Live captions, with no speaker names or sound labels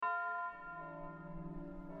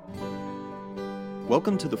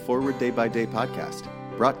Welcome to the Forward Day by Day podcast,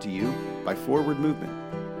 brought to you by Forward Movement.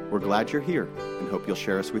 We're glad you're here and hope you'll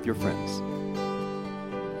share us with your friends.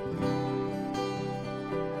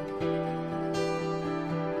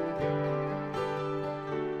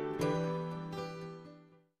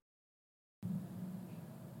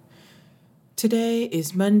 Today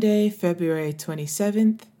is Monday, February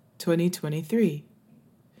 27th, 2023.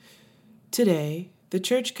 Today, the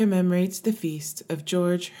Church commemorates the feast of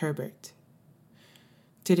George Herbert.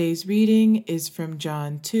 Today's reading is from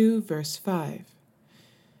John 2, verse 5.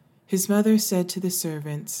 His mother said to the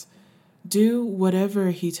servants, "Do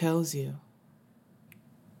whatever he tells you."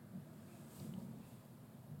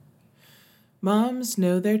 Moms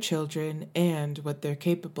know their children and what they're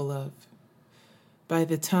capable of. By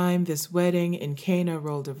the time this wedding in Cana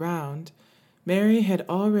rolled around, Mary had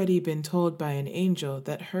already been told by an angel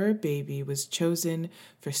that her baby was chosen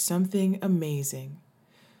for something amazing.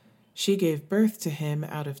 She gave birth to him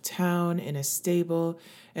out of town in a stable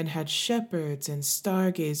and had shepherds and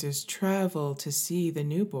stargazers travel to see the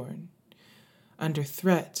newborn. Under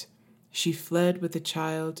threat, she fled with the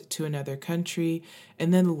child to another country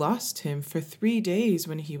and then lost him for 3 days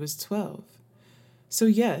when he was 12. So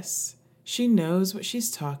yes, she knows what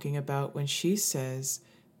she's talking about when she says,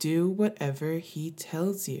 "Do whatever he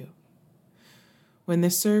tells you." When the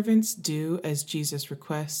servants do as Jesus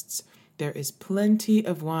requests, there is plenty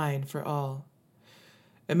of wine for all.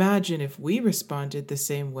 Imagine if we responded the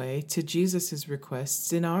same way to Jesus'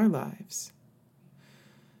 requests in our lives.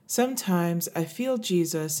 Sometimes I feel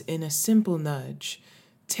Jesus in a simple nudge,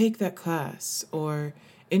 take that class, or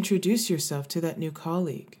introduce yourself to that new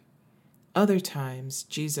colleague. Other times,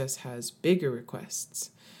 Jesus has bigger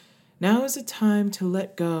requests. Now is a time to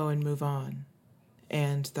let go and move on.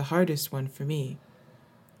 And the hardest one for me,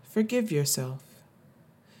 forgive yourself.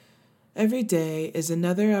 Every day is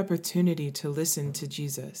another opportunity to listen to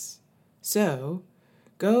Jesus. So,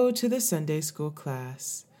 go to the Sunday school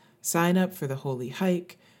class, sign up for the Holy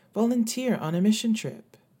Hike, volunteer on a mission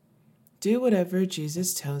trip. Do whatever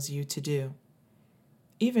Jesus tells you to do.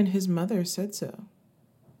 Even his mother said so.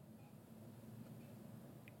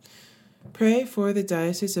 Pray for the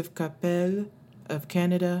Diocese of Qu'Appelle of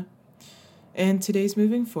Canada. And today's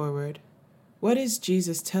moving forward, what is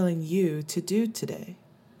Jesus telling you to do today?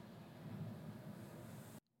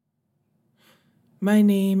 My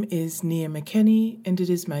name is Nia McKenney, and it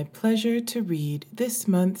is my pleasure to read this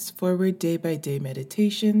month's Forward Day by Day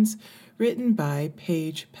Meditations written by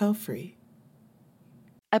Paige Pelfrey.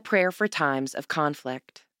 A prayer for times of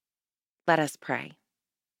conflict. Let us pray.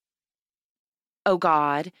 O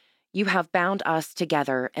God, you have bound us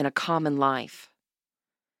together in a common life.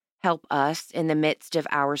 Help us in the midst of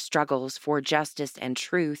our struggles for justice and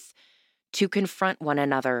truth to confront one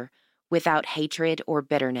another without hatred or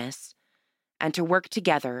bitterness, and to work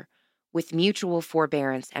together with mutual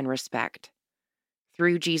forbearance and respect.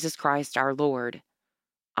 Through Jesus Christ our Lord.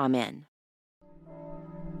 Amen.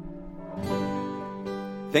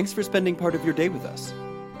 Thanks for spending part of your day with us.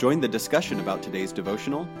 Join the discussion about today's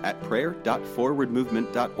devotional at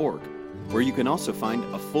prayer.forwardmovement.org, where you can also find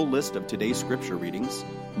a full list of today's scripture readings,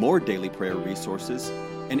 more daily prayer resources,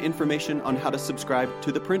 and information on how to subscribe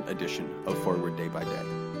to the print edition of Forward Day by Day.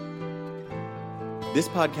 This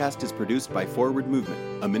podcast is produced by Forward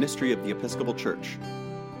Movement, a ministry of the Episcopal Church.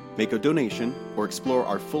 Make a donation or explore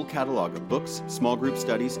our full catalog of books, small group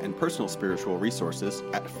studies, and personal spiritual resources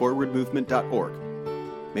at forwardmovement.org.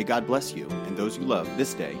 May God bless you and those you love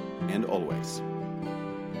this day and always.